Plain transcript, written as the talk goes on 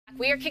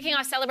We are kicking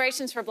off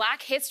celebrations for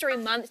Black History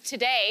Month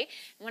today.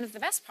 One of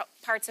the best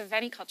parts of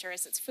any culture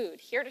is its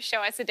food. Here to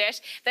show us a dish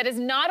that is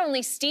not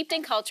only steeped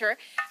in culture,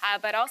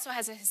 but also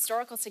has a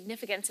historical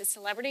significance is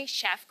celebrity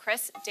chef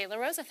Chris De La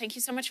Rosa. Thank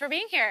you so much for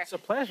being here. It's a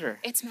pleasure.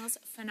 It smells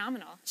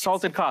phenomenal.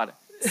 Salted cod.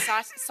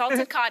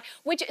 Salted cod,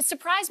 which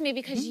surprised me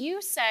because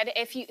you said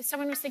if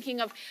someone was thinking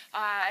of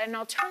an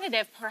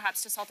alternative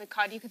perhaps to salted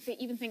cod, you could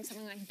even think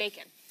something like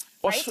bacon.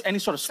 Or right? any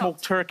sort of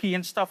smoked turkey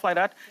and stuff like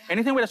that. Yeah.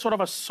 Anything with a sort of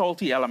a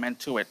salty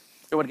element to it.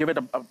 It would give it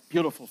a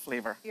beautiful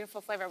flavor.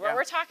 Beautiful flavor. Well,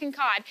 we're talking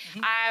cod.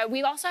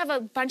 We also have a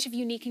bunch of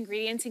unique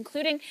ingredients,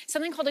 including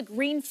something called a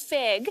green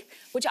fig,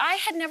 which I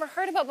had never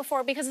heard about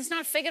before because it's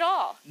not fig at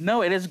all.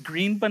 No, it is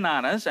green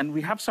bananas, and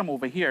we have some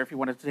over here if you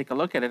wanted to take a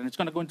look at it, and it's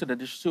going to go into the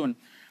dish soon.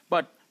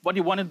 But what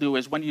you want to do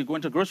is when you go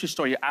into a grocery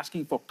store, you're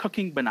asking for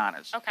cooking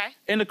bananas. Okay.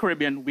 In the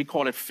Caribbean, we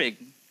call it fig.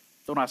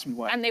 Don't ask me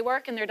why. And they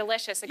work and they're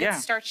delicious. A good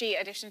starchy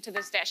addition to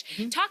this dish.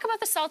 Talk about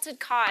the salted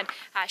cod,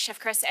 Chef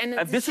Chris, and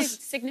the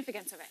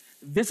significance of it.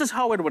 This is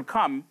how it would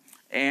come,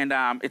 and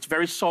it's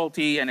very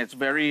salty and it's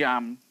very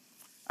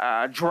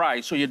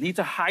dry, so you need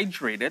to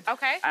hydrate it.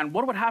 Okay. And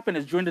what would happen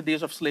is during the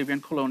days of slavery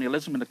and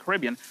colonialism in the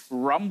Caribbean,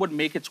 rum would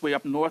make its way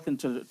up north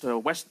into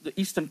the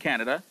eastern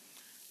Canada.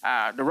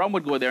 The rum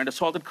would go there, and the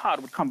salted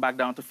cod would come back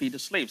down to feed the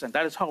slaves. And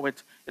that is how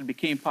it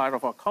became part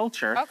of our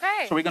culture.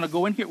 Okay. So we're going to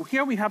go in here.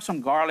 Here we have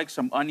some garlic,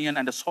 some onion,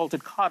 and the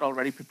salted cod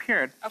already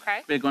prepared.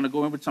 Okay. We're going to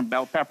go in with some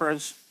bell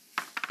peppers.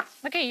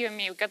 Look at you and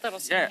me, good little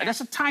spoon. Yeah, and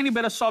that's a tiny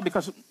bit of salt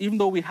because even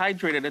though we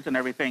hydrated it and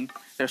everything,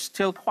 there's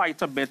still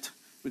quite a bit.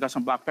 We got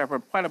some black pepper,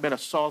 quite a bit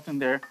of salt in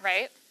there.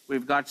 Right.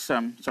 We've got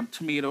some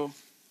tomato.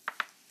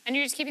 And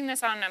you're just keeping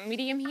this on a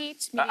medium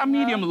heat?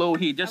 Medium-low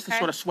heat, just to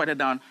sort of sweat it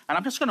down. And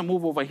I'm just going to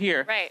move over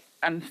here. Right.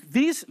 And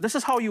this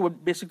is how you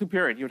would basically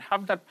prepare it. You would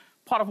have that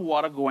pot of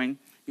water going.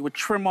 You would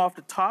trim off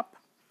the top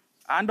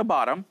and the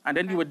bottom. And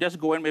then you would just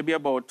go in maybe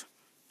about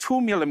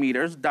 2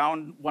 millimeters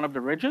down one of the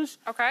ridges.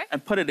 Okay.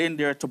 And put it in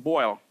there to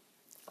boil.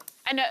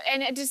 And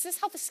does this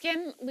help the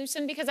skin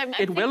loosen? Because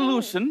it will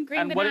loosen.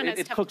 And what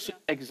it cooks,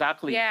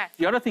 exactly. Yeah.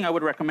 The other thing I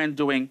would recommend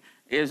doing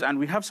is, and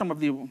we have some of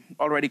the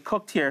already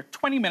cooked here,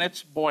 20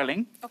 minutes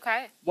boiling.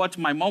 Okay. What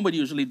my mom would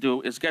usually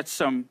do is get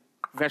some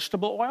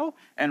vegetable oil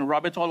and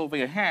rub it all over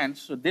your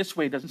hands, so this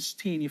way it doesn't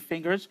stain your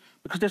fingers.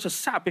 Because there's a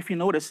sap, if you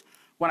notice,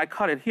 when I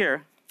cut it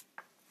here,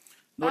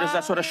 notice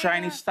that sort of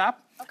shiny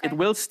sap? Okay. It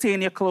will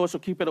stain your clothes, so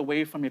keep it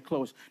away from your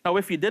clothes. Now,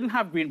 if you didn't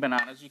have green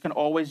bananas, you can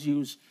always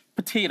use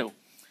potato.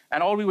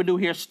 And all we would do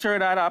here is stir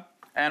that up.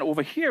 And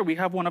over here, we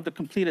have one of the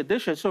completed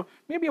dishes. So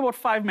maybe about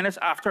 5 minutes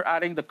after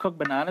adding the cooked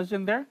bananas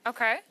in there,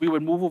 we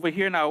would move over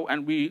here now.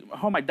 And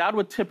how my dad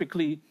would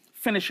typically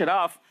finish it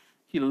off,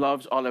 he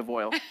loves olive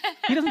oil.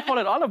 He doesn't call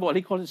it olive oil,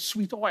 he calls it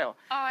sweet oil.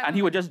 And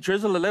he would just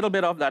drizzle a little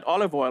bit of that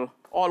olive oil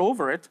all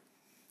over it.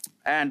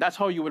 And that's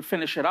how you would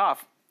finish it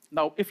off.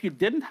 Now, if you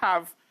didn't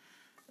have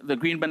the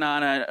green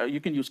banana, you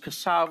can use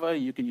cassava,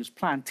 you can use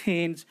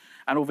plantains.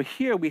 And over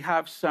here, we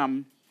have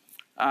some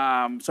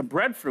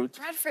breadfruit.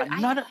 Breadfruit.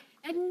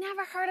 I'd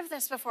never heard of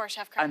this before,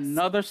 Chef Chris.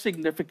 Another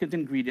significant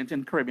ingredient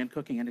in Caribbean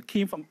cooking, and it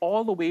came from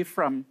all the way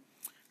from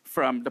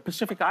the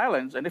Pacific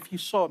Islands. And if you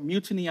saw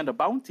Mutiny on the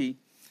Bounty,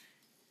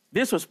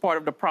 this was part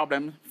of the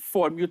problem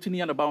for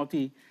Mutiny on the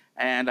Bounty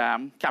and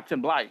Captain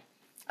Bligh.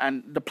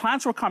 And the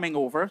plants were coming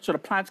over, so the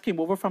plants came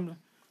over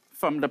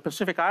from the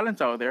Pacific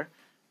Islands out there,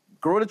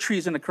 grow the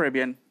trees in the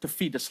Caribbean to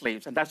feed the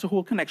slaves. And that's the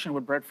whole connection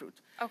with breadfruit.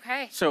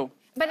 Okay.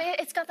 But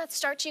it's got that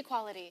starchy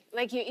quality.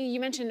 Like you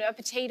mentioned a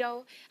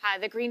potato,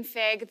 the green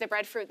fig, the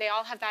breadfruit, they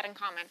all have that in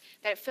common,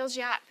 that it fills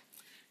you up.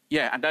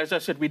 Yeah, and as I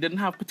said, we didn't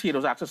have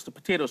access to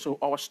potatoes, so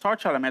our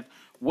starch element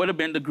would have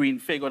been the green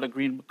fig or the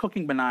green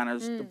cooking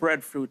bananas, the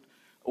breadfruit.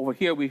 Over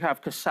here, we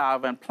have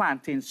cassava and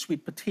plantains,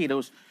 sweet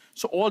potatoes.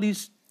 So all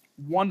these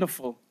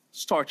wonderful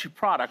starchy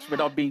products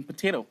without being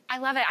potato. I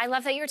love it. I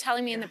love that you were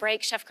telling me in the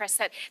break, Chef Chris,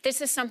 that this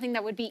is something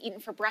that would be eaten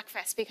for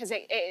breakfast because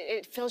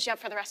it fills you up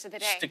for the rest of the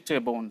day. Stick to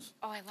your bones.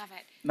 Oh, I love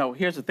it. No,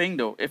 here's the thing,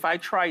 though. If I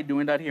try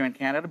doing that here in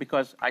Canada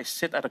because I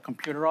sit at a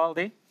computer all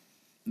day,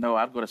 no,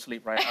 I'd go to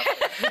sleep right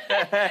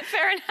after.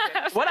 Fair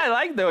enough. What I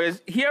like, though,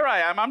 is here I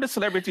am. I'm the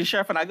celebrity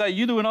chef, and I got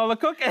you doing all the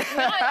cooking.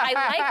 No, I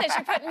like this.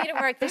 You're putting me to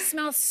work. This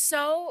smells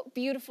so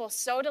beautiful,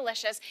 so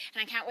delicious,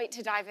 and I can't wait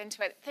to dive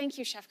into it. Thank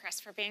you, Chef Chris,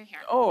 for being here.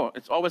 Oh,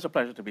 it's always a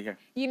pleasure to be here.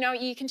 You know,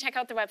 you can check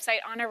out the website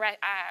on our,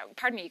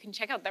 you can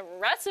check out the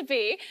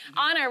recipe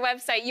on our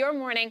website,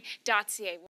 yourmorning.ca.